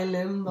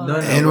No,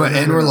 And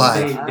we're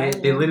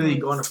live. They literally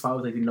go on a fight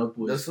with like the Nook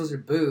Boys. Those fools are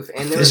boof.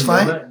 And Fist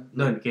fight?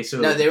 No, okay, so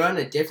No, they were on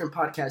a different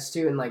podcast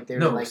too, and like they were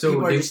No, like so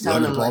people are they- just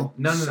telling them Logan like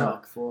No.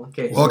 suck, fool.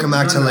 Okay, Welcome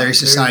back to Hilarious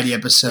Society there's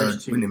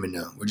episode. two. We don't even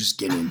know. We're just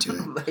getting into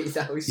it. Like, is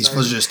that what we These started?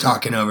 fools are just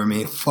talking over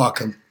me. Fuck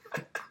them.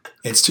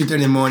 It's 2:30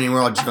 in the morning.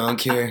 We're all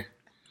drunk here.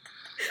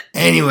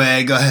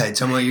 Anyway, go ahead.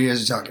 Tell me what you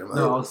guys are talking about.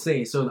 No, I'll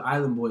say so. The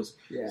Island Boys.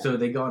 Yeah. So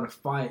they got in a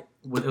fight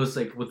with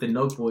the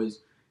Nook Boys,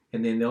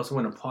 and then they also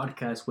went on a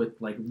podcast with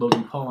like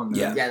Logan Paul and them.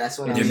 Yeah. Yeah, that's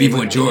what And They're I'm they beefing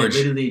saying. with George. They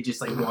literally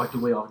just like walked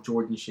away off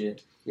George and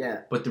shit.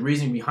 Yeah. But the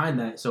reason behind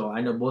that, so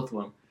I know both of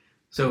them.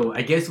 So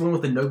I guess the one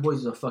with the Nook Boys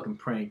is a fucking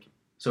prank.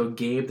 So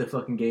Gabe, the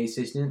fucking gay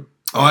assistant.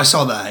 Oh, I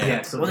saw that.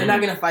 Yeah. So Well, they're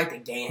not gonna fight the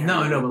game.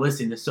 No, but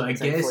listen. So I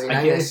It's like, guess, well, you're I not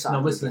gonna guess, stop no,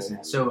 the listen.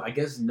 game. So I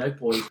guess Nug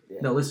Boys. Yeah.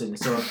 No, listen.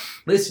 So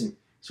listen.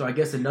 So I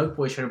guess the Nug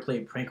Boys try to play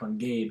a prank on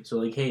Gabe. So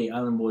like, hey,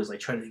 Island Boys like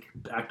try to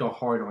act all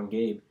hard on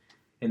Gabe,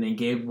 and then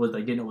Gabe was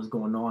like didn't know what was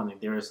going on, and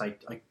they was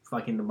like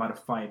fucking about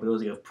to fight, but it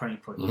was like a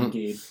prank for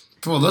Gabe.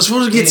 Fool, those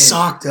fools get Yeah.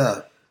 socked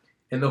up.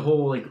 And the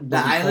whole like The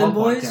Logan Island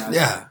Paul Boys? podcast,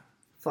 Yeah.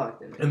 Fuck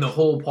them. and the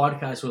whole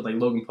podcast with like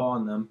Logan Paul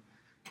and them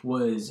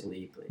was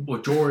well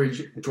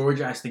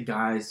George asked the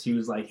guys. He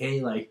was like,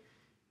 hey, like,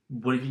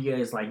 what if you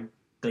guys like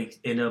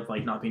end up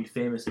like not being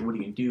famous, and what are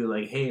you gonna do?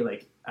 Like, hey,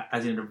 like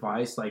as an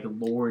advice, like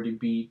lure to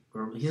be,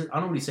 or I don't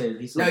know what he said.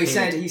 He said, No, hey,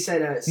 he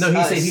said.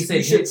 no,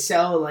 You should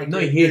sell like. no,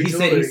 your he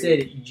jewelry.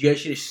 said you guys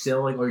should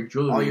sell like all your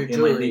jewelry, all your and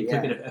jewelry. like they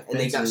Yeah. took it offensive. And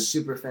they got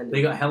super offended.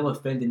 They got hella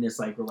offended. And it's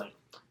like we're like,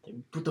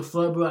 what the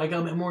fuck, bro? I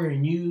got more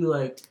than you.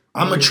 Like,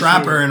 I'm all a this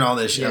trapper shit. and all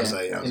this shit. Yeah. I was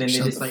like, And then they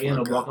shut just the like ended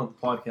up fuck walking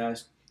off the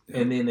podcast.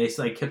 And then they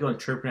like kept on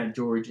chirping at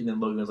George, and then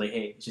Logan was like,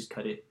 "Hey, just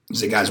cut it." He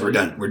said, guys, we're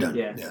done. We're done.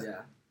 Yeah.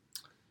 Yeah.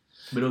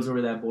 But it was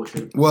over that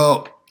bullshit.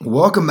 Well,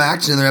 welcome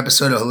back to another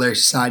episode of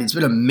Hilarious Society. It's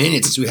been a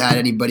minute since we had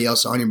anybody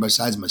else on here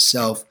besides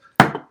myself.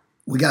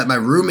 We got my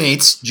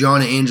roommates,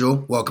 John and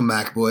Angel. Welcome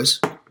back, boys.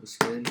 It's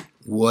good.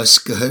 What's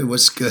good?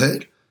 What's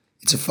good?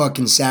 It's a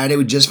fucking Saturday.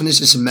 We just finished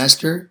the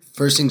semester.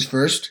 First things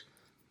first.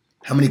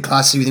 How many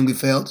classes do you think we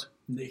failed?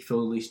 They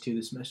failed at least 2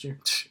 this semester.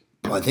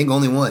 Well, I think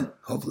only one,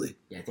 hopefully.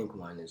 Yeah, I think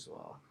one as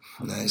well.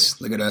 Nice.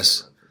 Look at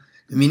us.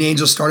 Me and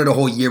Angel started a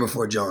whole year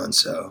before John,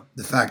 so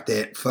the fact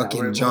that fucking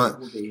We'll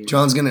John, be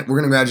here. we're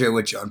gonna graduate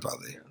with John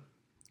probably.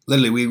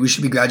 Literally, we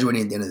should be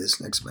graduating at the end of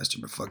this next semester,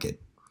 but fuck it.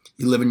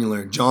 You live and you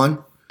learn.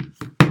 John,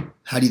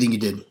 how do you think you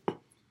did?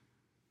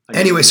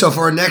 Anyway, so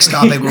for our next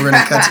topic, we're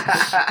gonna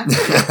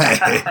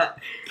cut.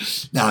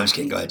 No, I'm just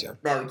kidding. Go ahead, John.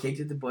 No, we kicked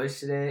with the boys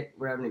today.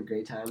 We're having a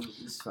great time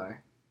this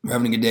far. We're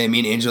having a good day. Me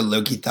and Angel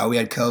Loki thought we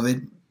had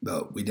COVID,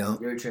 but we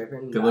don't. You were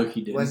tripping. The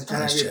Loki did. Wasn't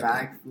trying to have your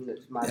tripping.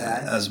 back. My Yeah,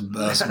 bad. that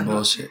was some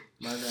bullshit.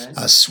 My bad.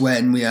 I was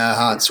sweating. We had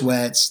hot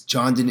sweats.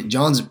 John's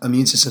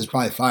immune system's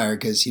probably fire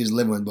because he was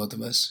living with both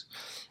of us.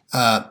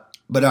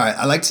 But all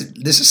right,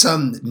 this is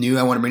something new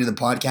I want to bring to the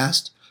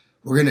podcast.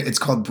 It's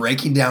called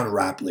breaking down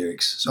rap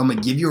lyrics. So I'm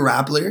gonna give you a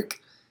rap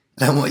lyric,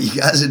 and I want you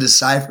guys to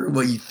decipher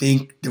what you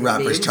think the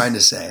rapper's trying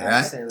to say. All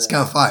right, Say it's that.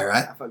 kind of fire,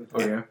 right? I fucking Oh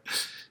yeah.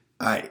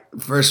 All right,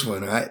 first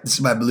one. All right, this is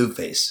by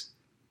Blueface.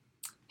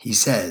 He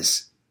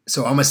says,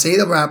 so I'm gonna say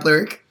the rap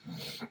lyric,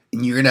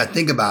 and you're gonna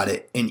think about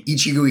it, and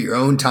each of you get your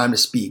own time to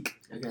speak.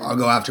 Okay. I'll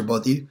go after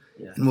both of you,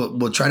 Yeah. and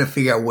we'll try to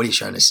figure out what he's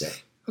trying to say.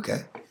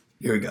 Okay,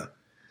 here we go.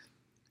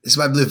 This is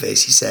by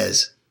Blueface. He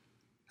says,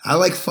 I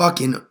like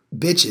fucking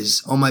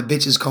bitches. All my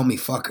bitches call me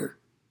fucker.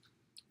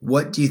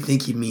 What do you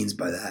think he means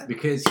by that?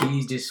 Because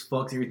he just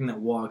fucks everything that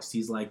walks.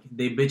 He's like,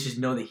 they bitches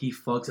know that he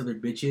fucks other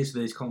bitches, so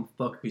they just call him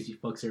fuck because he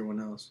fucks everyone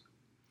else.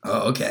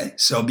 Oh, okay.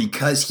 So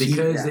because he...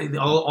 Because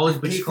all his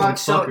bitches call him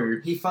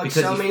fucker. He fucks because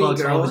so he many fucks all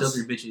his girls.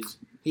 other bitches.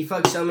 He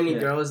fucks so many Yeah.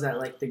 girls that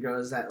like the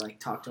girls that like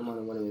talk to him on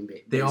a one-on-one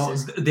basis. They all Call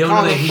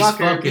know that him he's fucker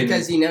fucking.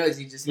 because he knows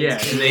he just Yeah,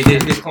 hits and people.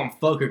 they just call him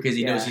fucker because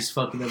he knows Yeah. he's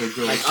fucking other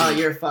girls. like, too. oh,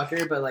 you're a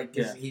fucker, but like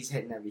 'cause Yeah. he's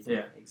hitting everything.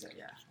 Yeah.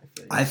 Exactly.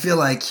 Yeah, I feel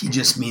like he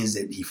just means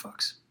that he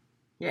fucks.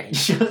 yeah.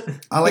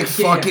 I like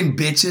Yeah. fucking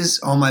bitches.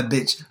 All my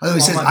bitch. Oh, he All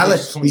says my I like.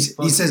 bitches call me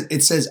He says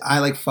it says I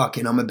like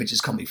fucking. All my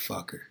bitches call me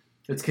fucker.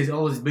 It's because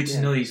all his bitches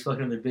Yeah. know that he's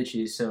fucking other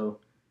bitches, so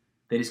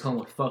they just call him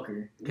a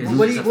fucker. 'Cause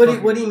Well, he's a what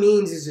fucker. he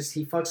means is just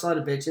he fucks a lot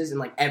of bitches and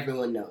like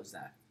everyone knows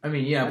that. I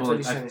mean, yeah, That's but what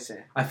like, he's trying to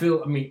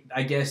say.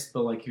 I guess,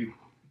 but like,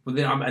 but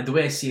then the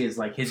way I see it is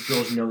like his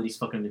girls know that he's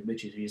fucking other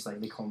bitches. So he's like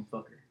they call him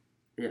fucker.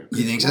 Yeah.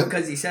 You think so?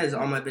 Because he says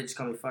all my bitches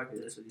call me fucker.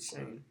 That's what he's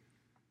saying.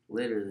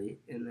 Literally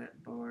in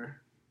that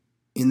bar.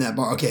 In that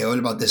bar. Okay, what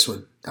about this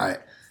one? All right.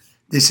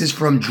 This is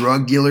from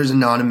Drug Dealers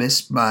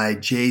Anonymous by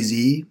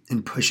Jay-Z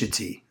and Pusha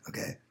T.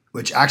 Okay.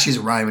 Which actually is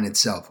a rhyme in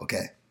itself.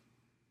 Okay.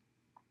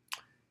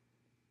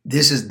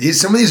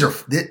 Some of these are,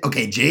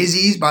 okay,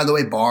 Jay-Z's, by the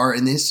way, bar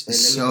in this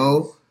is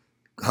so,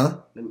 huh?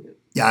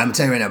 Yeah, I'm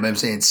telling you right now, but I'm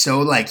saying so,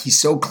 like, he's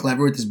so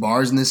clever with his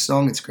bars in this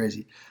song, it's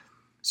crazy.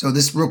 So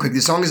this, real quick,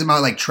 this song is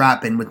about, like,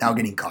 trapping without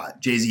getting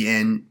caught. Jay-Z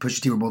and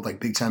Pusha T were both,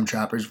 like, big-time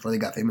trappers before they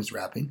got famous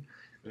rapping.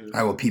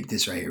 I will peep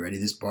this right here. Ready?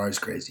 This bar is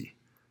crazy.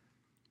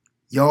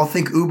 Y'all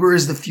think Uber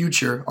is the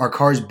future. Our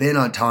car's been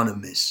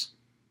autonomous.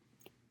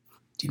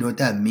 Do you know what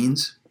that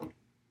means?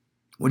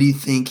 What do you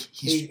think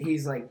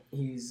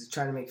he's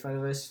trying to make fun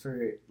of us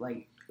for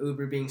like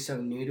Uber being so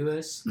new to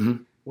us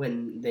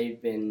when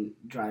they've been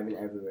driving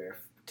everywhere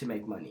to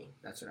make money.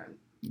 That's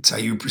how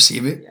you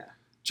perceive it? Yeah.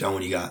 John,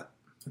 what do you got?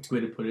 That's a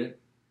good way to put it.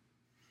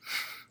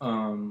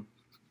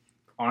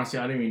 Honestly,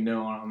 I don't even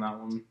know on that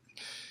one.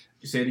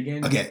 Just say it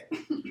again. Okay.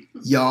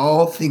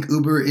 Y'all think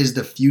Uber is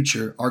the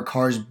future? Are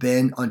cars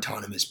been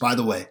autonomous? By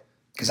the way,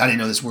 because I didn't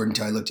know this word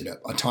until I looked it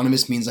up.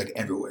 Autonomous means like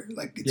everywhere.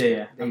 Like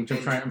yeah. I'm trying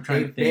to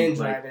think. They've been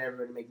driving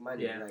everywhere to make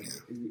money. Yeah. Like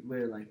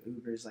we're like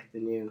Uber's like the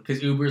new.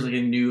 Because Uber's like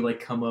a new like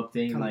come up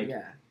thing.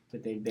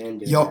 But they've been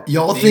doing.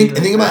 Y'all think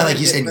about it, like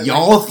you said.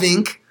 Y'all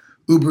think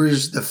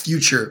Uber's the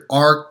future?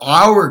 Are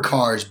our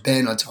cars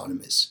been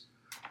autonomous?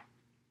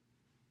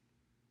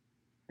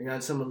 Are you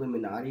on some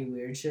Illuminati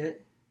weird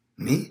shit?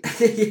 Me?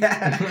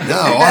 Yeah.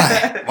 No,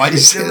 why? Why do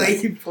you say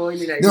that? You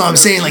pointed at no, I'm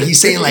saying like he's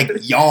saying like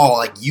y'all,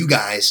 like you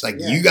guys, like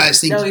you guys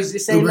think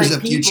he's saying, Uber's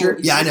like, the future.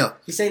 People, yeah, I know.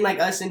 He's saying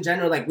like us in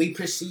general, like we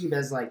perceive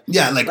as like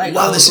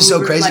wow, this is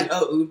Uber, so crazy. Like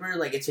Uber,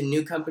 like it's a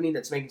new company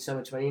that's making so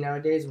much money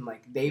nowadays. When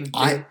like we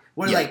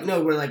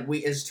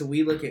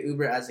look at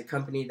Uber as a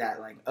company that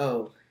like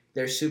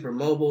they're super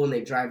mobile and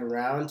they drive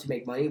around to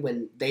make money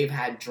when they've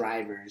had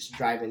drivers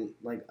driving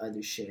like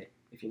other shit.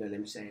 If you know what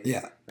I'm saying.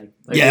 Yeah.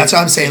 Yeah, that's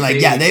what I'm saying. Like,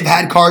 they've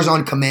had cars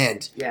on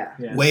command. Yeah.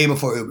 Way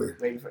before Uber.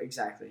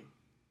 Exactly.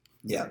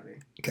 Yeah. Exactly.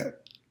 Okay.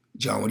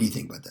 John, what do you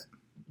think about that?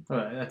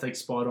 That's like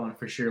spot on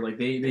for sure. Like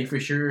they for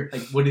sure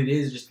like what it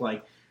is just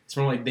like it's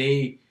more like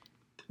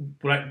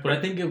what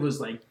I think it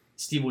was like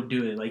Steve will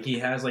do it. Like he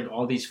has like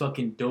all these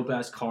fucking dope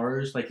ass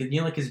cars. Like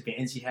like his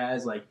vans he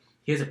has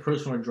a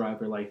personal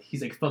driver. Like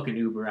he's like fucking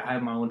Uber. I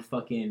have my own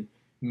fucking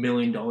 $1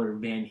 million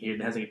van here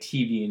that has like a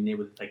TV in it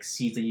with like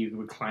seats that you can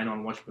recline on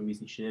and watch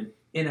movies and shit.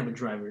 And I'm a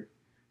driver.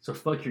 So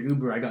fuck your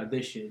Uber, I got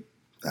this shit.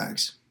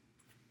 Facts.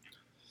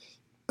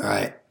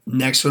 Alright.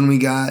 Next one we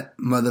got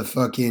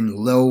motherfucking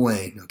Lil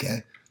Wayne,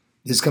 okay?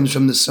 This comes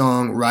from the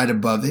song Right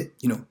Above It.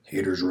 You know,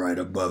 haters right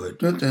above it.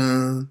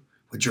 Dun-dun.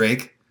 With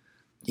Drake.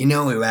 You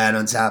know we right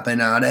on top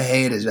and all the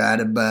haters right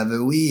above it.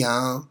 We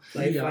all.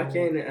 Like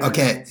fucking.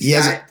 Okay.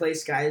 Play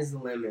Sky is the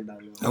Limit.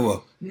 Oh,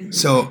 well.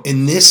 So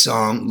in this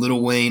song,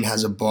 Lil Wayne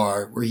has a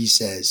bar where he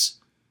says,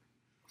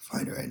 I'll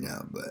find it right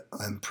now, but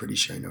I'm pretty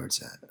sure I know where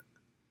it's at.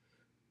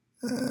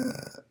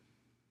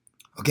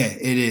 Okay.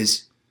 It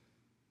is.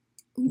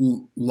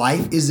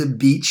 Life is a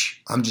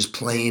beach. I'm just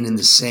playing in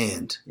the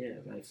sand. Yeah.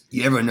 Nice.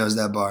 Everyone knows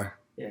that bar.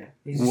 Yeah.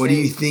 What do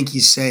you think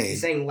he's saying?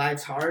 He's saying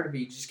life's hard, but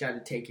you just got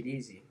to take it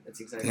easy. That's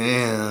exactly.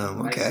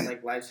 Damn. Okay.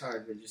 Like life's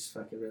hard, but just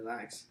fucking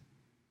relax.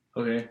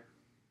 Okay.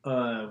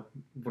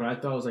 What I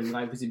thought was like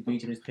life is a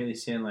beach and just playing the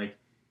sand. Like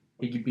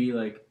it could be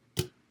like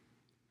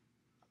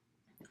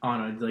I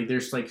don't know. Like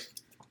there's like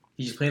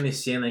he's just playing the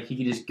sand. Like he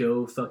could just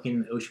go fucking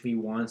in the ocean if he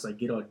wants. Like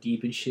get all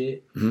deep and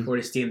shit, or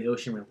just stay in the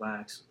ocean and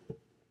relax.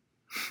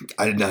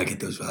 I did not get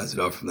those vibes at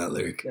all from that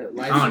lyric.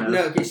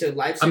 So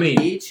life's a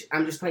beach.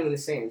 I'm just playing in the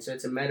sand, so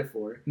it's a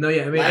metaphor. No,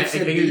 yeah, I mean, life's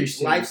a beach.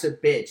 Life's a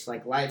bitch.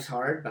 Like life's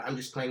hard, but I'm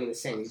just playing in the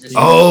sand.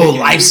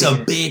 Life's a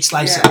bitch.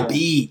 Life's a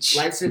beach.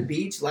 Life's a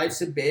beach.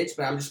 Life's a bitch,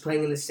 but I'm just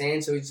playing in the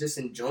sand, so he's just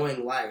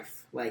enjoying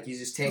life. Like he's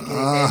just taking it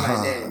day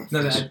by day.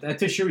 No,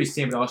 that's for sure what he's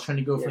saying, but I was trying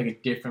to go for like a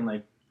different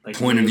like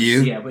point of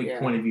view. Yeah,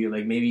 point of view.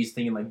 Like maybe he's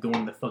thinking like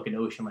going to the fucking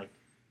ocean, like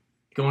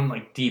going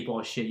like deep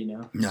all shit, you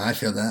know? No, I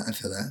feel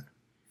that.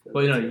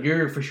 Well,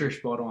 you're for sure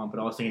spot on, but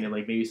I was thinking that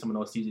like maybe someone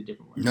else sees it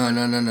differently. No.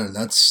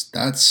 That's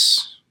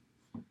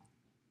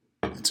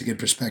a good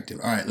perspective.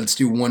 All right, let's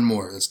do one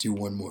more.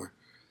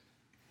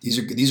 These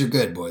are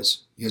good,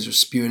 boys. You guys are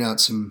spewing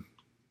out some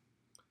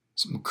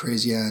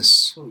crazy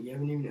ass. Oh, you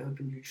haven't even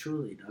opened your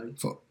Truly, dog.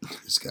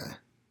 This guy.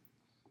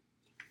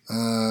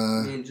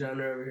 Me and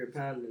John are over here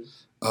pounding.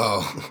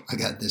 Oh, I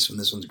got this one.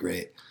 This one's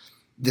great.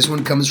 This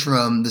one comes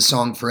from the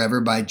song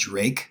Forever by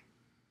Drake.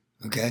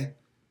 Okay?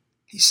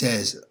 He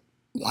says,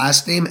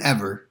 last name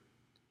ever,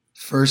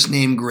 first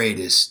name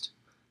greatest.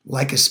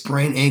 Like a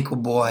sprained ankle,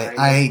 boy,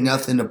 I ain't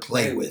nothing to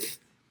play with.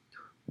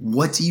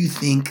 What do you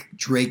think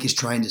Drake is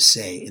trying to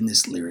say in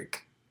this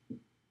lyric?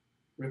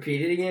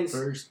 Repeat it again.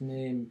 First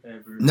name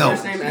ever. No,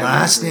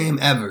 last name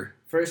ever.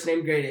 First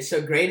name greatest.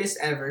 So greatest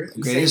ever.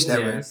 Greatest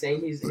ever. He's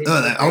saying he's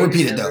I'll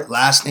repeat it though.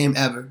 Last name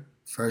ever.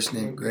 First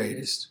name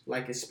greatest.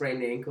 Like a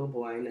sprained ankle,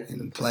 boy, nothing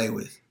to play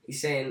with. He's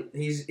saying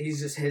he's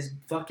just his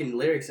fucking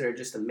lyrics are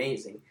just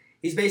amazing.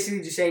 He's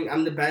basically just saying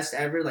I'm the best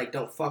ever. Like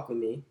don't fuck with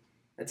me.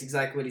 That's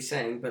exactly what he's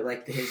saying. But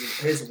like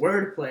his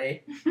wordplay,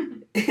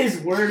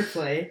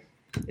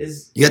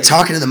 is you're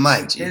talking to the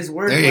mic. G. His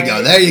wordplay.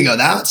 There you go.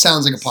 That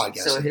sounds like a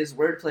podcast. So his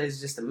wordplay is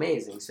just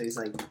amazing. So he's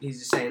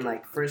just saying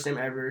like first name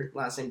ever,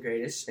 last name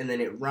greatest, and then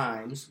it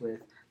rhymes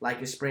with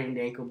like a sprained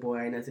ankle, boy,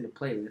 I ain't nothing to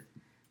play with.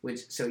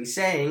 So he's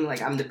saying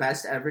like I'm the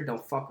best ever.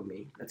 Don't fuck with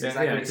me. That's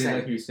exactly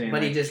what he's saying.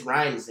 But he just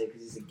rhymes it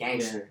because he's a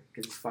gangster.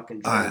 Because he's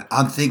fucking. All right,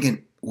 I'm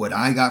thinking what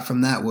I got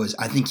from that was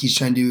I think he's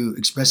trying to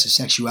express his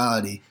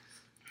sexuality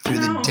through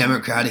the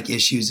democratic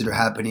issues that are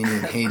happening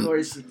in Haiti. Of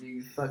course you do,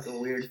 you fucking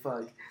weird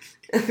fuck.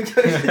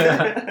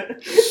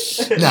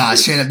 Nah,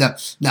 straight up, no.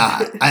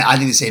 Nah, I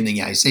think the same thing.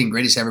 Yeah, he's saying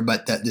greatest ever,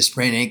 but the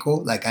sprained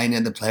ankle, like I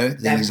didn't have to play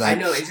with. Then he's like,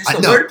 I know, it's just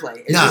a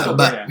wordplay.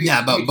 But you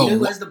know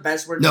who has the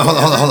best wordplay? No,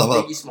 hold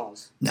on. Biggie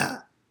Smalls. Nah,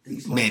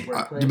 maybe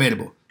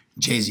debatable.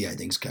 Jay-Z, I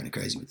think, is kind of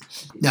crazy with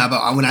it. Nah,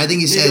 but when I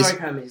think he says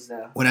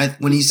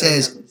when he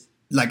says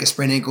like a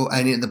sprained ankle,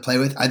 I needed to play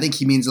with. I think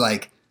he means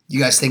like you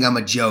guys think I'm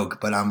a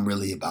joke, but I'm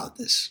really about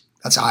this.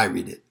 That's how I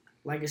read it.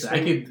 Like a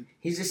sprained,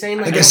 he's just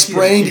saying like a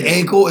sprained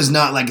ankle is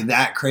not like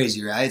that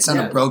crazy, right? It's not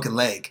a broken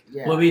leg.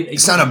 Yeah. Well, I mean,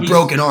 it's not a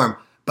broken arm,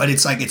 but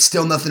it's like it's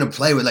still nothing to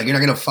play with. Like you're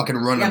not gonna fucking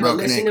run a broken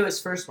ankle. Listen to his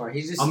first part.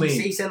 He's just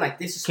he's saying like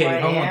this is who I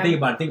am. Hold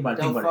on, think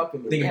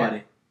about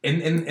it.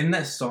 In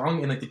that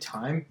song, in like the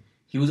time,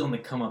 he was on the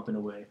come up in a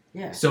way.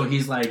 Yeah. So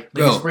he's like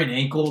a sprained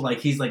ankle, like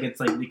he's like it's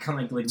like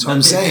kind of like that's what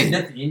I'm saying.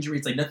 Nothing injury.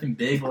 It's like nothing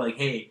big, but like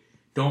hey,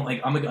 don't like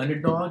I'm like an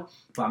underdog,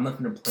 but I'm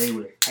nothing to play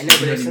with. I know,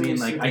 you know what I mean?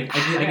 Like I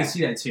can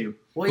see that too.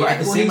 Well, but yeah,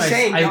 he's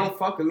saying don't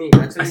fuck with me.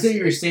 That's what I see what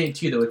you're saying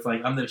too, though. It's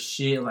like I'm the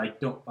shit.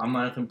 Like I'm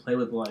not nothing to play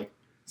with. But like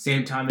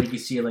same time, like you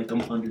see it, like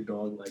I'm an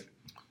underdog. Like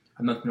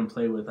I'm nothing to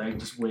play with. I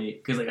just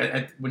wait because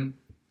like when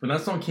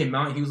that song came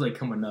out, he was like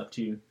coming up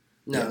too.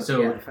 No,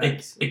 so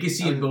it can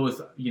see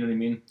both. You know what I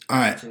mean? All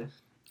right,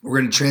 we're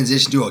gonna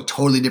transition to a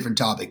totally different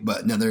topic,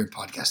 but another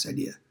podcast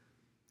idea.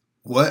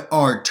 What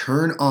are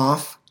turn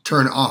off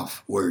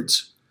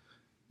words?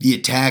 Be a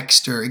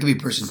text or it could be a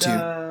person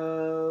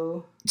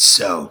too.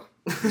 So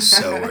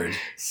word.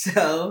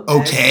 So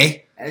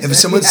okay. If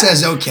someone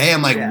says okay,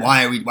 I'm like,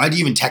 why do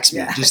you even text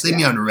me? Just leave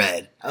me on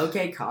red.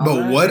 Okay, comma.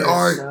 But what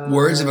are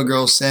words if a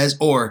girl says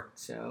or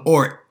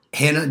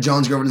Hannah,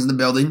 John's girlfriend is in the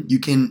building. You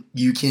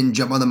can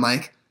jump on the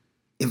mic.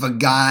 If a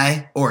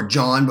guy or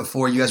John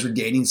before you guys were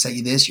dating sent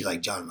you this, you're like,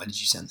 John, why did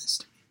you send this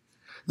to me?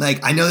 Like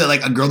I know that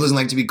like a girl doesn't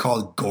like to be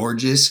called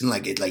gorgeous and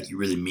like it like you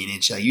really mean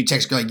it. Like you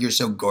text a girl like you're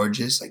so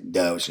gorgeous, like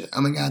no shit. Oh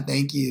my god,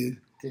 thank you.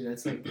 Dude,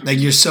 that's like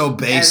you're so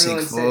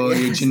basic, fool.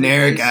 You're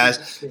generic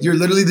ass. You're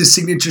literally the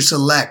signature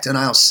select on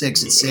aisle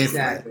 6 at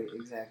Safeway. Exactly.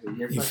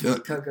 You're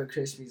fucking Cocoa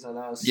Krispies on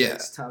aisle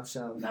 6, top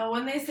shelf. No,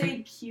 when they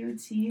say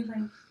QT,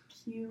 like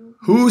Q.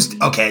 Who's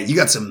okay? You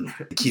got some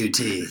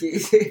QT.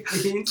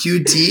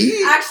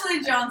 QT.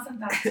 Actually, John sent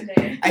that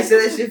today. I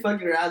say that shit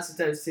fucking around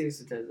sometimes too.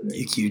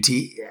 You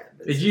QT. Yeah.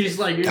 Did you just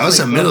like? That was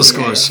some middle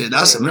school shit.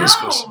 That was some middle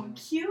school shit. No,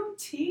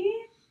 QT.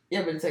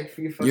 Yeah, but it's like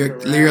for you fucking you're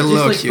around. a little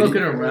just, like, cute.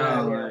 Fucking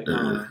around.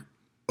 Like,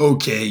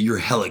 okay, you're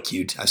hella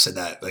cute. I've said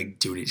that like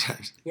too many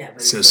times. Yeah,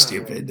 but so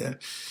stupid.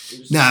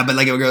 Nah, but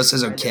like if a girl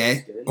says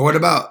okay, or what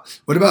about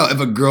if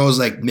a girl's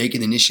like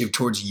making initiative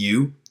towards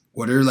you?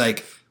 What are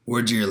like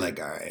words you're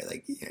like, all right,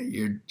 like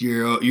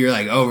you're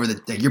like over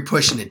the like you're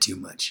pushing it too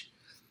much.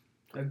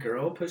 A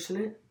girl pushing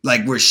it?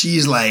 Like where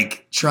she's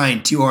like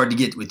trying too hard to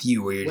get with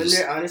you, where you're when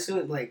they're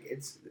honestly like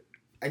it's.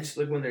 I just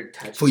look when they're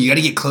touchy. Well, you got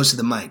to get close to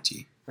the mic,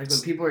 G. Like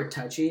when people are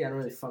touchy, I don't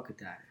really fuck with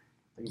that.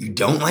 Like, you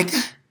don't like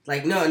that?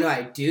 Like no,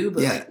 I do,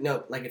 but like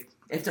no, like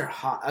if they're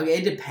hot, okay,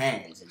 it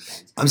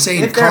depends. I'm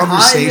saying if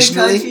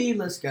conversationally. Touchy,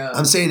 let's go.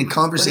 I'm saying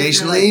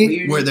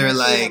conversationally where they're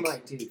like, I'm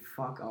like, dude,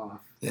 fuck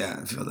off. Yeah,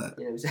 I feel that.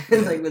 You know what I'm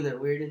saying? Like when they're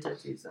weird and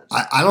touchy, it's not.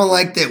 I don't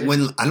like that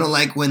when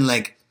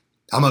like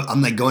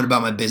I'm like going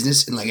about my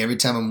business and like every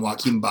time I'm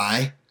walking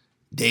by,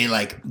 they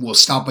like will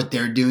stop what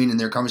they're doing in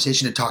their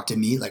conversation to talk to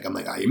me. Like I'm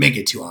like, oh, you're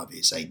making it too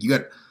obvious. Like you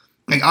got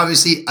like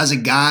obviously as a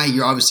guy,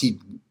 you're obviously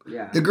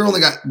the girl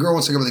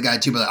wants to go with the guy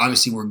too, but like,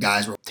 obviously we're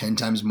guys, we're 10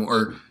 times more.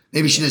 Or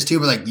maybe she does too,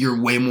 but like you're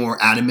way more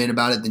adamant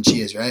about it than she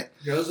is, right?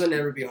 Girls will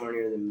never be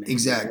hornier than men.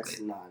 Exactly.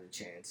 That's not a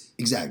chance.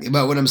 Exactly.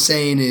 But what I'm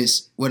saying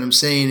is when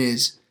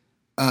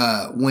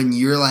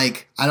you're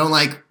like, I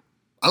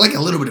like a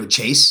little bit of a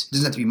chase. It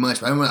doesn't have to be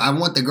much, but I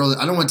want the girl.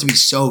 I don't want it to be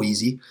so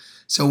easy.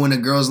 So when a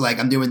girl's like,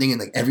 I'm doing a thing, and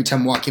like every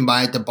time walking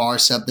by at the bar,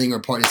 something or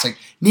party, it's like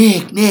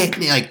Nick.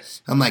 Like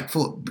I'm like,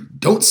 fool,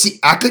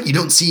 act like you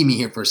don't see me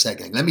here for a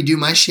second. Like, let me do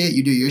my shit,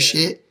 you do your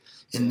shit,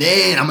 and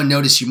then I'm gonna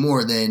notice you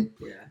more than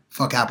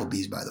fuck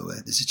Applebee's. By the way,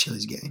 this is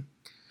Chili's gang.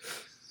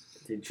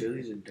 Dude,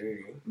 Chili's are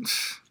dirty.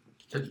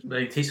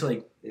 They taste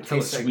like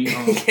hella sweet. They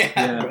taste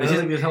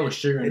like there's hella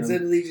sugar in them. It's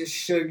literally just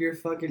sugar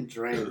fucking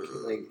drink.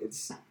 Like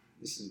this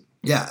is.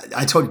 Yeah,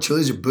 I told you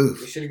Chili's are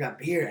boof. You should have got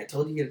beer. I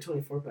told you to get a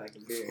 24-pack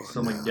of beer.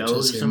 Some like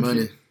Modelo's or some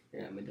money. shit.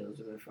 Yeah, Modelo's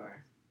are by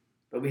far.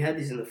 But we had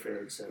these in the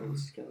fridge, so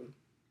let's just kill them.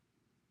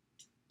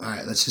 All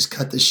right, let's just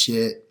cut this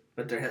shit.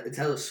 But it's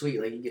hella sweet.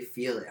 Like you can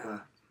feel it, huh?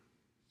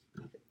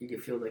 You can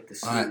feel like the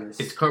sweetness.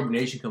 It's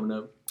carbonation coming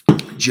up.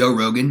 Joe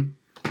Rogan.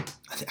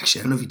 Actually,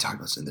 I don't know if you talked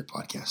about this in their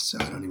podcast, so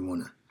I don't even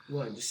want to.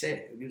 What? Just say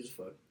it. Who gives a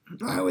fuck?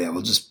 All right, well, yeah,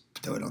 we'll just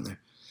throw it on there.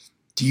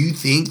 Do you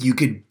think you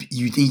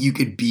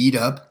could beat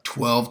up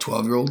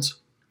 12-year-olds?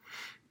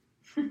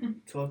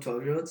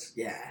 12-year-olds?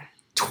 Yeah.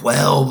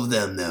 12 of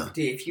them, though.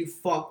 Dude, if you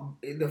fuck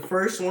the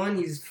first one,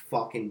 he's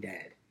fucking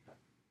dead.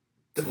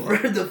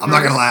 I'm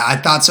not gonna lie. I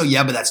thought so.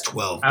 Yeah, but that's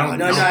 12. I don't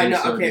No, know. I know.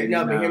 So, Okay, dude,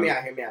 no, but no. hear me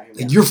out. Hear me out.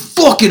 Like, you're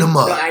fucking them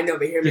up. No, I know,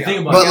 but hear me You think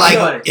out. about But it. like,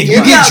 But if Hear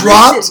you me get out.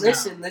 dropped,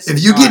 Listen.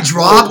 if you get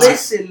dropped,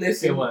 Listen.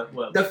 Okay,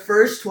 what? The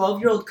first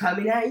 12-year-old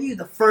coming at you,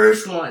 the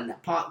first one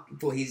that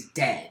popped, well, he's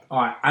dead.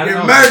 All right, I You're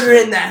don't know.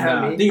 murdering that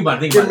Nah, homie. think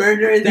about it. You're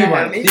murdering Think that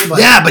about it. homie. Think about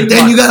it. yeah, but Think then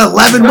about you it. got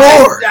 11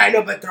 more. I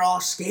know, but they're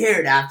all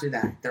scared after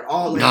that. They're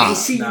all like,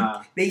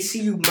 Nah. they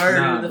see you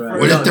murder the bro.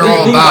 first. What if they're Think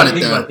all about about it,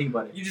 Think though? about it. Think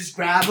about it. You just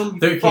grab them,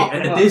 They're- you fuck okay,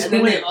 them at up, this and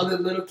then point- the other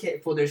little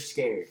kid, they're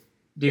scared.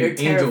 Dude,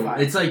 They're Angel,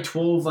 terrified. it's like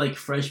 12 like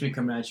freshmen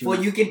coming at you.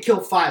 Well, you can kill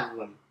 5 of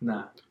them,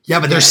 Nah, Yeah,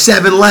 but there's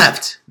 7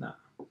 left.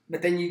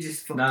 but then you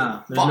just fucking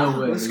nah, there's fuck. no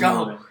way. Let's There's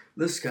go. no way.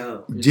 Let's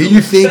go. There's Do no you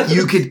way. think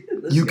you could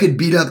Let's you go. could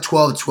beat up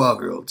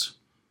 12-year-olds?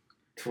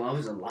 12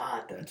 is a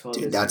lot, though. 12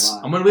 Dude, is that's- a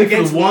lot. I'm gonna wait for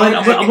Against the one.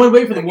 I'm gonna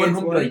wait for the one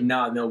against who be like,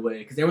 nah, no way,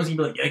 because everyone's gonna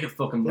be like, yeah, I can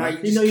fuck him. Nah,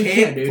 Like, you no, you just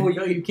can't, can't, fool. dude.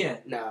 No, you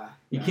can't. Nah.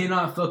 You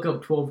cannot fuck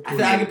up 12. I feel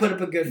like I can put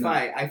up a good No.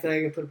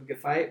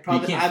 fight.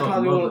 Probably, can't I fuck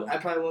probably them won't. over. I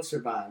probably won't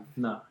survive.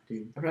 Nah,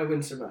 dude. I probably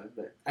wouldn't survive,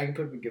 but I can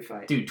put up a good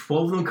fight. Dude,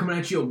 12 of them coming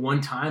at you at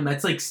one time.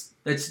 That's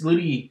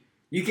literally.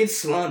 You can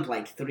slump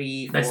like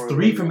 3, 4. That's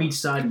 3 from each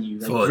side of you.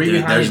 Like Full, 3 dude,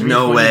 behind, there's 3 no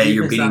front, way 3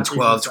 you're defense beating side, 3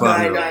 12, defense No, side. I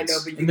 12 know, year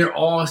olds. but you And they're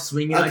all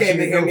swinging at Okay, you. but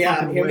There's hear no me out.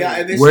 fucking Hear me out.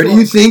 way. If it's Where do 12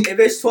 you think? If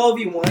it's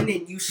 12v1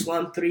 and you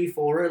slump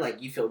 3-4,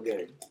 like you feel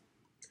good.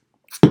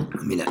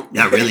 I mean,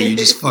 not really. You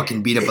just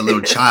fucking beat up a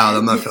little child.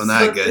 I'm not feeling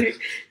that good.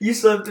 You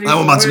slump 3-4.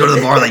 I'm about to go to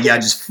the bar. Like, yeah, I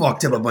just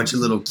fucked up a bunch of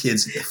little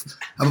kids.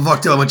 I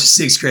fucked up a bunch of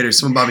 6th graders.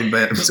 Someone bought me.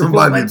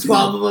 Like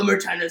 12 of them are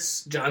trying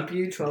to jump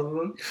you. 12 of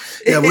them.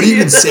 Yeah, what do you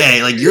even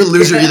say? Like, you're a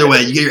loser either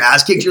way. You get your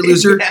ass kicked, you're a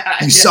loser. Yeah,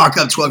 You sock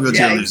up 12-year-olds,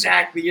 Yeah, you're a loser.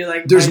 exactly. You're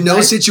like, There's my no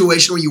life-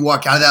 situation where you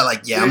walk out of that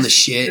like, yeah, I'm the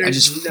shit. I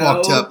there's just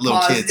fucked up little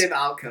kids. positive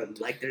outcome.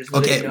 Like, there's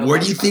Okay, literally no where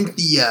do you outcome. think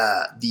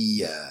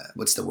the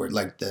what's the word?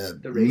 Like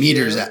the ratio?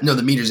 meters at? No,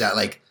 the meters at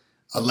like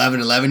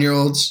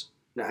 11-year-olds.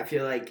 No, I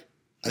feel like.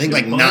 I think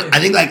like What? I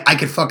think like I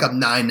could fuck up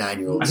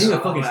 9-year-olds. I think No,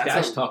 the fucking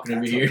that's stash talking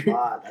over that's here. A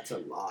lot. That's a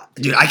lot.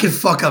 Dude, I could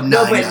fuck up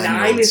No, 9 but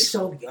 9 is 9-year-olds.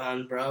 so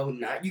young, bro.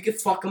 You can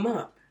fuck them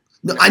up.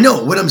 No, I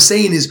know. What I'm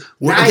saying is,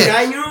 okay,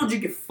 9-year-olds, you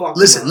can fuck.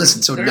 Listen, them up.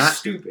 listen, so They're not-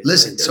 stupid.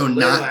 listen. Like, So they're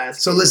little not.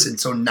 ass So kids. listen.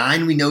 So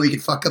 9 we know we can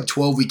fuck up.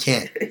 12 we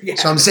can't. Yeah,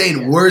 So I'm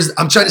saying yeah.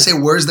 I'm trying to say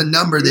where's the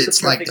number Where's the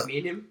that's like perfect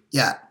medium?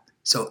 yeah.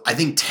 So I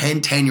think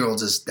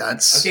 10-year-olds is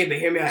that's. Okay, but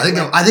hear me out.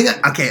 I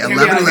think okay. Hear me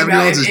out,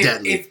 11-year-olds is if,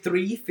 deadly. If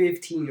 3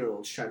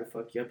 15-year-olds try to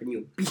fuck you up and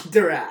you beat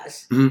their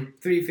ass, Mhm.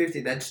 3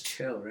 15, that's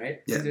chill,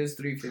 right? Yeah. There's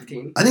 3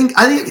 15. I think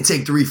I could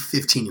take 3 That's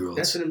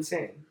 15-year-olds. what I'm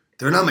saying.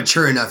 They're not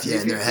mature enough yet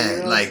in 3 their head.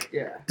 15-year-olds, Like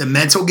yeah. the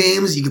mental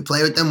games, you can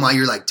play with them while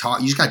you're like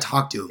talk. You just gotta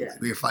talk to them Yeah.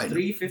 when you're fighting.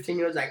 3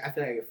 15-year-olds, like, I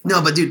feel like.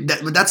 No, but dude,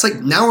 that's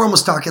like now we're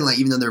almost talking like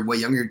even though they're way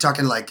younger, you're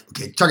talking like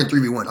okay, talking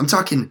 3v1. I'm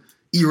talking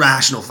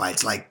irrational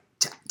fights like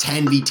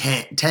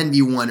 10v10,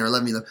 10v1 or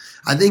 11v11.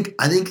 I think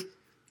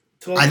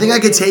I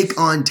could take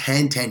on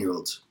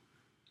 10-year-olds,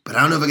 but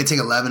I don't know if I could take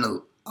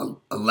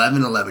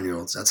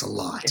 11-year-olds. That's a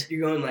lot. If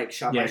you're going like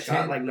shot Yeah, by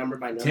shot, 10 like number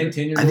by number.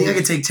 10-year-olds. I think I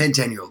could take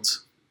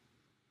 10-10-year-olds.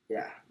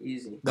 Yeah,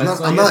 easy. I'm not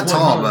that's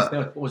tall, what-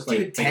 but- that was like,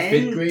 Dude, like 10,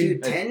 5th grade.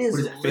 dude, Like, 10 what is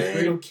is a it, 5th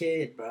little grade?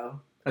 kid, bro.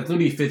 That's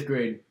literally 5th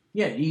grade.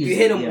 Yeah, easy. You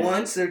hit them yeah.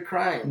 once, they're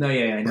crying. No,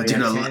 yeah, I know. But dude,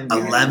 yeah, 10,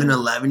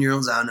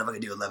 11-year-olds. I don't know if I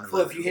could do 11.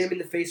 Well, if you hit them in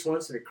the face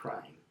once, they're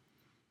crying.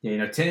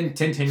 Yeah,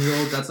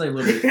 10-year-olds. That's like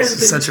literally. This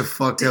is such a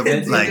fucked up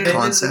That's like literally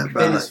concept, crazy.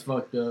 bro. That is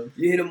fucked up.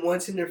 You hit them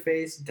once in their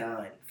face,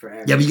 done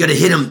forever. Yeah, but you gotta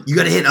hit them. You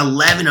gotta hit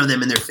 11 of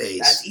them in their face.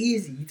 That's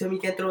easy. You tell me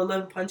you can't throw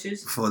 11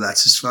 punches? Before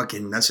that's just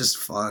fucking. That's just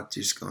fucked.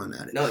 Just going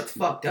at it. No, it's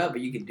fucked up,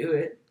 but you can do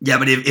it. Yeah,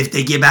 but if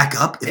they get back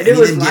up, if If any it of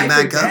was them life get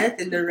or back up,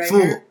 death and they're right fool,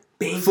 here,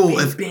 bang, fool, bang,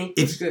 if- bang,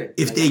 if- it's good.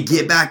 if Like, they I'm get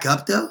good. back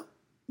up though,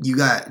 you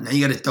got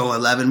to throw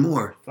 11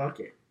 more. Fuck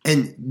it.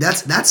 And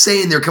that's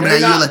saying they're coming They're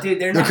at you not, like dude,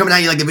 they're not. coming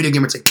at you like a video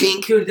game. Where it's like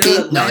pink, Dude, they're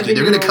pink. No, dude,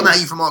 they're gonna come at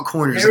 11-year-olds. you from all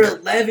corners. They're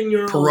Like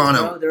 11-year-olds, piranha.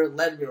 bro. They're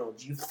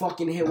 11-year-olds. You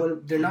fucking hit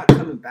one. They're not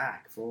coming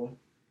back, fool.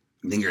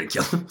 you think you're gonna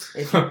kill them?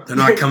 If- They're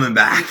not coming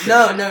back.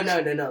 No.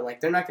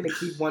 Like, they're not gonna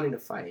keep wanting to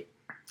fight.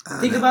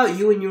 Think No. about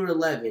you when you were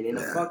 11 and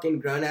a Yeah. fucking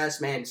grown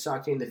ass man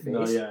socked you in the face.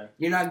 No, yeah.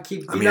 You're not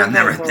keep. I you're mean, not I've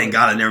never. moving Thank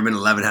forward. God, I've never been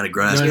 11. Had a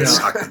grown ass No, man no.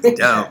 suck me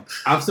down.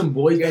 I have some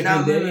boys You're back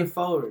not in the moving day.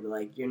 forward.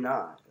 Like, you're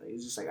not. Like,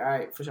 it's just like, all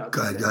right, for sure. Go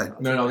ahead, go ahead.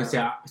 No, I was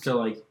gonna say. So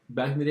like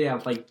back in the day, I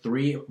had like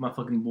 3 of my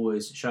fucking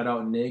boys. Shout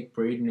out Nick,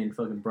 Braden, and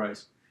fucking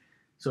Bryce.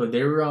 So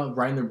they were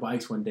riding their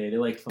bikes one day. They're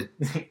like,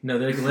 no,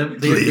 they're like 11.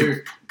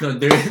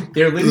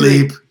 They're literally.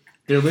 Leap.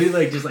 They're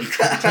literally like just like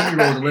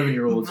 10-year-olds,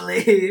 11-year-olds.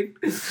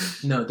 Believe.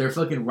 No, they're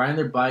fucking riding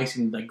their bikes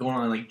and like going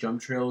on like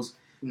jump trails,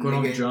 going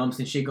on the Nigga, jumps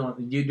and shit,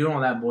 doing all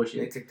that They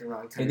bullshit. took the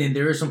wrong time. And then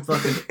there was some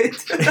fucking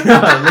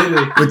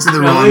literally. Went to the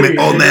No, wrong literally,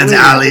 old man's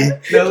literally. alley.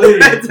 No, literally.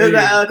 That's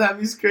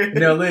literally. the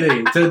No,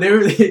 literally. So they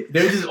were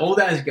this old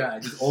ass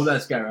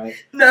guy, right?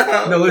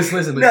 No. No,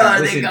 listen. No, are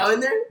they listen. going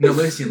there? No,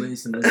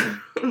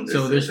 listen.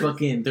 So there's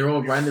fucking, they're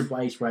all riding their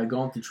bikes, right,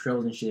 going through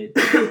trails and shit.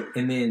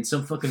 And then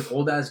some fucking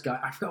old ass guy,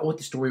 I forgot what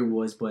the story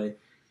was, but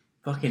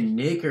fucking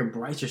Nick or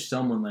Bryce or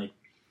someone, like,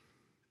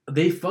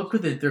 they fucked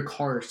with their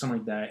car or something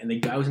like that. And the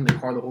guy was in the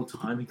car the whole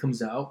time. He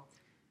comes out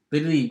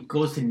literally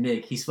goes to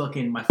Nick. He's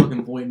my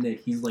fucking boy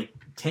Nick. He's like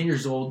 10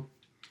 years old.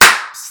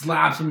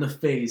 Slaps him in the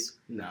face.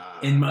 Nah.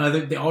 And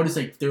they all just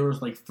like, they were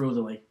like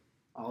frozen. Like,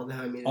 all the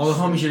homies. all the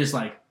homies are just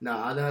like,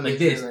 nah, all the homies like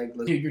this. Like,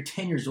 look, dude, you're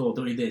 10 years old.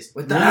 Don't do this.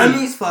 with the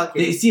homies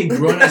fucking. They see a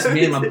grown ass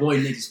man, my boy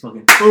Nick, just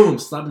fucking boom,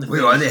 slapping the face.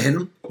 Wait, why they hit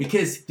him?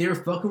 Because they were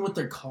fucking with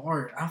their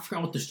car. I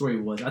forgot what the story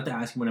was. I have to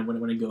ask him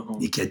when I go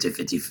home. You catch a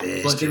 50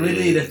 face. But they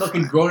literally, the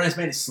fucking grown ass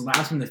man just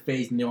slaps him in the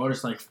face, and they're all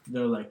just like,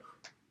 they're like,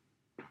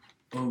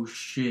 oh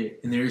shit,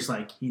 and they're just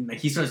like,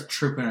 he starts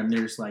tripping, and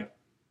they're just like,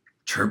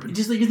 chirping.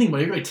 just like you think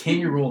about it, you're like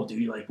 10-year-old, dude.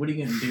 You're like, what are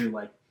you gonna do?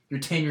 Like, you're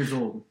 10 years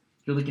old.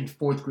 You're like in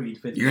 4th grade,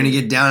 5th grade. You're gonna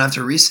get down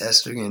after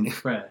recess. They're gonna do.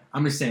 Right.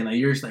 I'm just saying, like,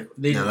 you're just like,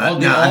 they No,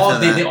 all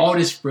they all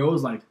just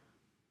froze, like,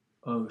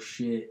 oh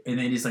shit, and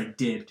then just like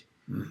dipped.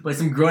 But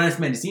some grown ass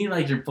man, it seemed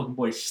like your fucking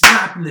boy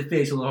slapped him in the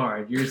face real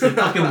hard. You're just a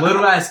fucking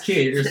little ass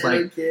kid. You're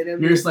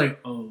just like,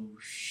 oh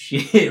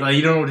shit, like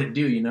you don't know what to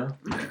do, you know?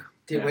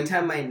 Dude, Yeah. one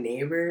time my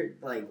neighbor,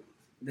 like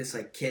this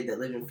like kid that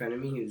lived in front of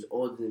me, he was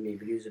older than me,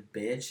 but he was a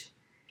bitch.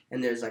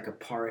 And there's like a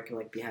park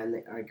like behind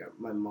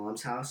my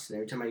mom's house, and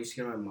every time I used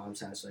to go to my mom's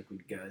house, like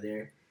we'd go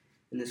there.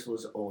 And this fool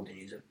was old, and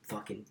he was a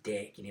fucking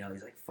dick, and he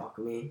always like fuck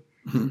with me.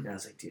 And I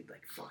was like, dude,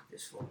 like fuck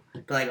this fool.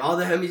 But like all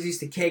the homies used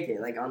to kick it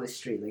like on the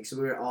street, like so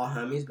we were all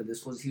homies, but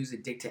he was a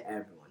dick to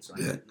everyone. So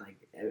like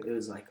it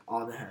was like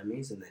all the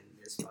homies, and then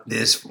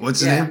what's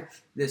his name?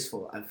 This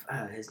fool.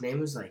 His name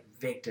was like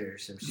Victor or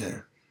some shit. Yeah.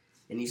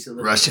 And he used to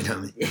live Russian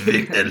homie.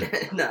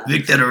 Victor. no,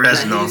 Victor he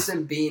Reznov. used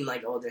to being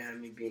like older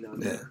homie, being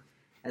older. Yeah.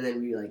 And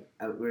then we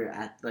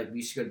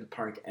used to go to the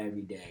park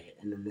every day,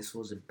 and then this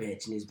fool's a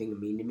bitch, and he was being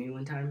mean to me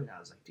one time, and I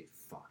was like, dude,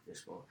 fuck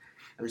this fool.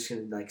 I'm just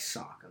gonna like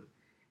sock him,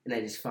 and I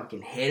just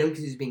fucking hit him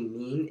because he was being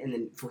mean, and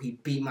then he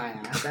beat my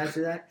ass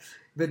after that.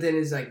 But then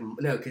it's like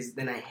no, because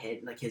then I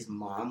hit like his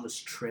mom was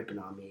tripping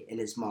on me, and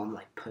his mom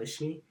like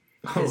pushed me.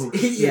 Oh,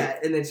 Yeah,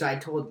 and then so I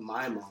told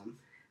my mom.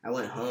 I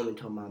went home and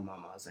told my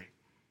mom. I was like,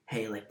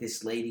 hey, like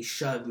this lady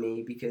shoved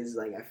me because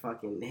like I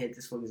fucking hit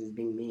this fool because he's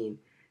being mean.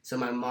 So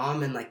my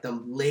mom and, like, the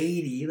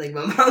lady, like,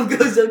 my mom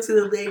goes up to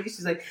the lady.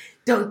 She's like,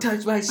 don't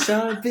touch my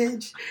son,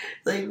 bitch.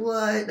 Like,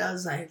 what? And I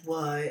was like,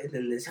 what? And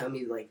then this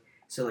homie, like,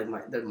 so,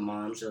 like, their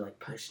moms are, like,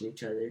 pushing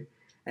each other.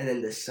 And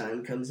then the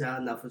son comes out,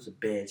 and that was a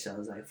bitch. So I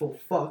was like, well,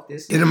 fuck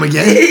this. Hit him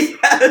again? Yeah,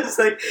 I was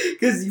like,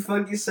 because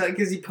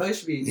he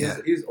pushed me. And Yeah.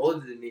 he was older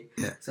than me.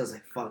 Yeah. So I was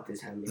like, fuck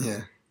this homie.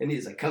 Yeah. And he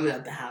was, like, coming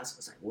out the house. I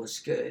was like, what's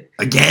good?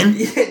 Again?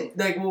 Yeah,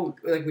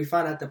 like, we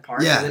fought at the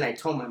park. Yeah. And then I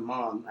told my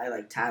mom. I,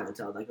 like, tattled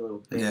like a little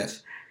bitch. Yeah.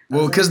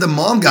 Well, because the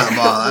mom got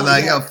involved. I'm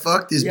like, oh,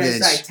 fuck this yeah, bitch.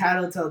 So I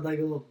tattled like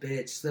a little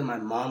bitch. So then my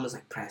mom was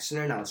like pressing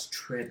her, and I was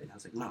tripping. I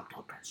was like, Mom,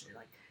 don't press her.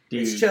 Like,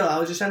 it's chill. I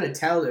was just trying to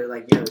tell her,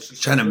 like, yo, she's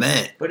Trying to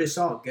vent. but it's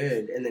all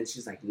good. And then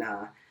she's like,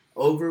 nah,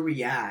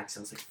 overreacts. I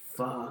was like,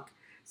 fuck.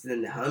 So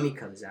then the homie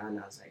comes out, and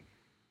I was like,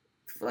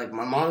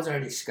 my mom's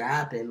already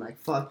scrapping. Like,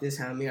 fuck this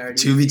homie already.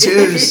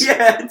 2v2s.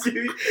 Yeah,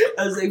 dude.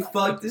 I was like,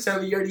 fuck this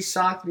homie. You already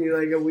socked me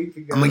like a week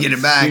ago. I'm gonna get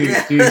it back.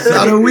 Dude,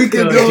 Not a week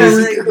ago. I was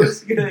like,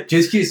 what's good?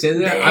 Just keep saying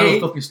that. I have a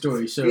fucking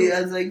story. So Yeah,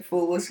 I was like,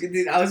 full, what's good,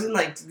 dude? I was in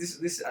like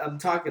this. I'm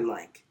talking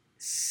like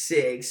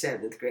 6th,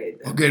 7th grade.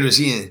 Though. What grade was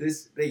he in?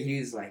 He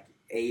was like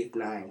 8th,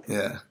 9th.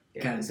 Yeah.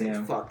 I was like,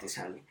 Goddamn. fuck this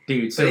homie.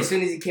 dude, But so as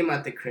soon as he came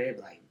out the crib,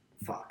 like,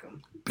 fuck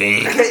him.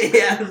 Bang.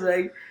 Yeah, I was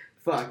like,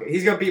 fuck it.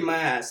 He's gonna beat my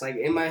ass. Like,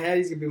 in my head,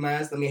 he's gonna beat my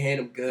ass. Let me hit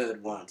him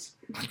good once.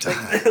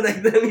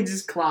 Like let me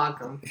just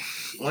clock him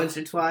once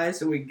or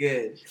twice, and we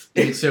good.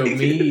 dude, so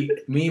me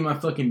and my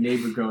fucking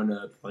neighbor growing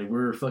up, like we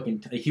were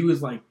fucking. Like, he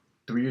was like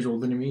 3 years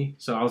older than me,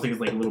 so I was like his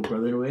like little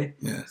brother in a way.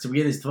 Yeah. So we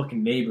had this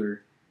fucking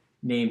neighbor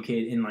named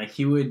kid, and like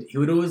he would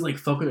always like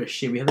fuck with our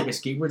shit. We had like a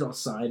skateboards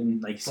outside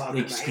and like Fuck,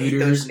 like I hate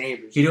those scooters.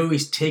 neighbors. He'd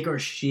always take our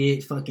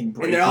shit, fucking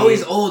break And they're it.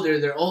 always older.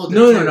 They're older.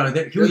 No, too. no, no.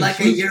 He They're was like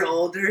a year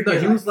older. No,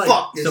 You're he was like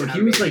fuck this so he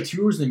homie. was like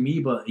 2 years than me,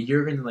 but a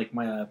year into like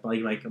my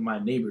like my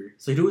neighbor.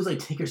 So he'd always like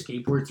take our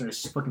skateboards and our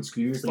fucking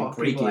scooters, like Fuck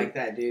break people it. like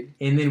that, dude.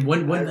 And then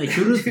one like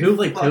he would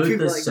like play Fuck with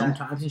people us like that.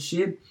 sometimes and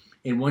shit.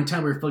 And one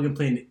time we were fucking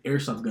playing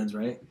airsoft guns,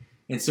 right?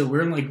 And so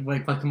we're in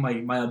like fucking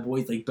my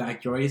boy's like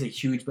backyard. He has a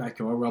huge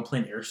backyard. We're all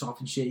playing airsoft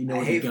and shit. You know, I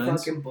with hate the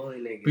guns. fucking bully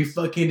niggas. We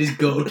fucking just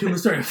go to him and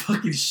start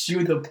fucking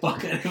shooting the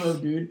fuck out of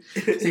him, dude.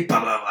 It's like, bah,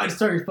 bah, bah. I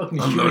started fucking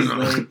shooting his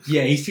leg.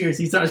 Yeah, he's serious.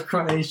 He starts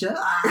crying and shit.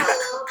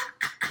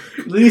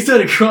 He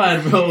started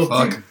crying, bro.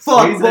 Fuck.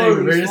 Fuck He's like,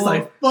 bullies, we're just fool.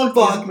 like, fuck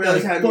Fuck this,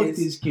 those like, homies. fuck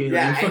this kid.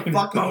 Yeah, Like, I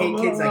fucking hate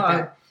kids like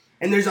that.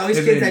 And there's always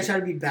And kids then- that try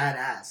to be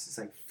badass. It's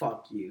like,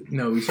 fuck you.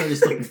 No, we started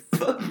just fucking,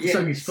 Fuck we yeah.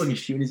 started fucking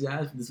shooting his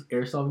ass with this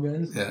airsoft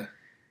guns. Yeah.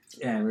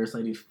 Yeah, and we're just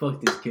like, dude,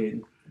 fuck this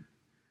kid.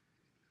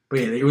 But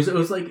yeah, it was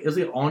like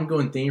an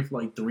ongoing thing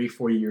for like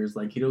 3-4 years.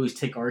 Like he'd always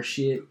take our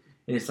shit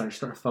and just like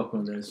start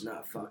fucking with us.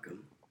 Nah, fuck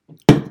him.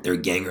 They're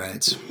gang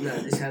rats. No,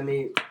 this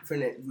homie,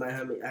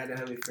 I had a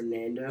homie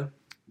Fernando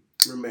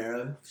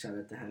Romero. Shout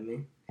out to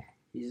homie.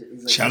 He's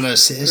like Shout out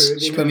sis. Peruvian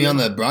She put me homie. on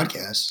the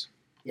broadcast.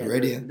 Yeah,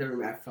 radio.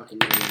 I fucking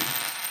know him.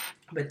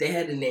 But they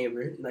had a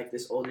neighbor, like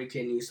this older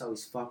kid, and he used to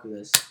always fuck with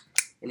us.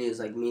 And he was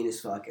like mean as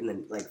fuck. And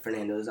then like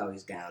Fernando was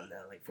always down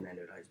though. Like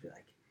Fernando would always be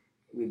like,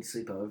 we'd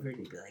sleep over, and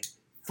he'd be like,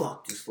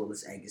 fuck this fool,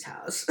 let's egg his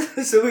house.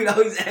 So we'd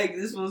always egg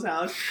this fool's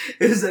house.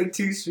 It was like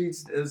 2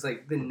 streets, it was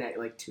like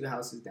like 2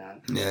 houses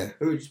down. Yeah.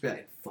 And we'd just be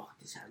like, fuck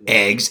this house.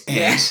 Eggs.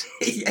 Yeah, just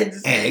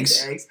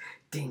Eggs. eggs.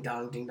 Ding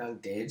dong,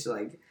 ditch.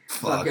 Like,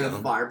 Fuck fucking a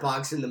him.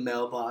 firebox in the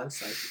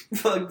mailbox. Like,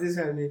 fuck this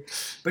homie.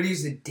 But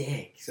he's a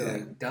dick. So, Yeah.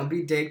 like, don't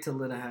be dick to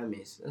little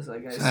homies. That's all I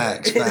gotta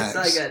Facts, say. That's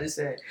all I facts. gotta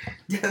say.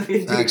 Don't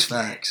be a Facts, dick.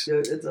 facts.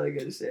 Yo, that's all I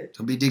gotta say.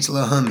 Don't be dicks to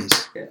little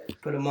homies. Yeah,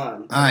 put them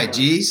on. All right,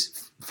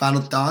 G's.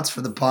 Final thoughts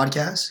for the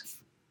podcast?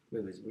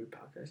 Wait, we were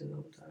podcasting the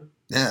whole time?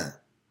 Yeah.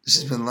 This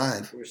has been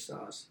live. We're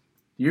sauce.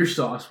 You're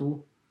sauce,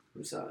 fool.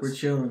 We're sauce. We're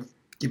chilling.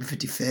 Keep it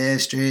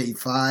 55 straight. You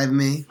 5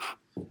 me.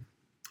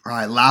 All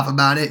right, laugh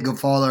about it. Go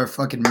follow our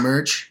fucking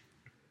merch.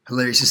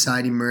 Hilarious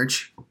Society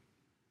merch.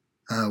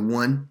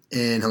 1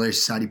 and Hilarious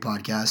Society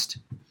podcast.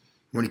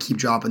 We're going to keep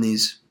dropping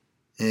these.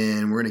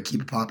 And we're going to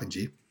keep it popping,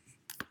 G.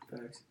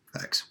 Facts.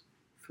 Facts.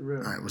 For real.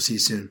 All right, we'll see you soon.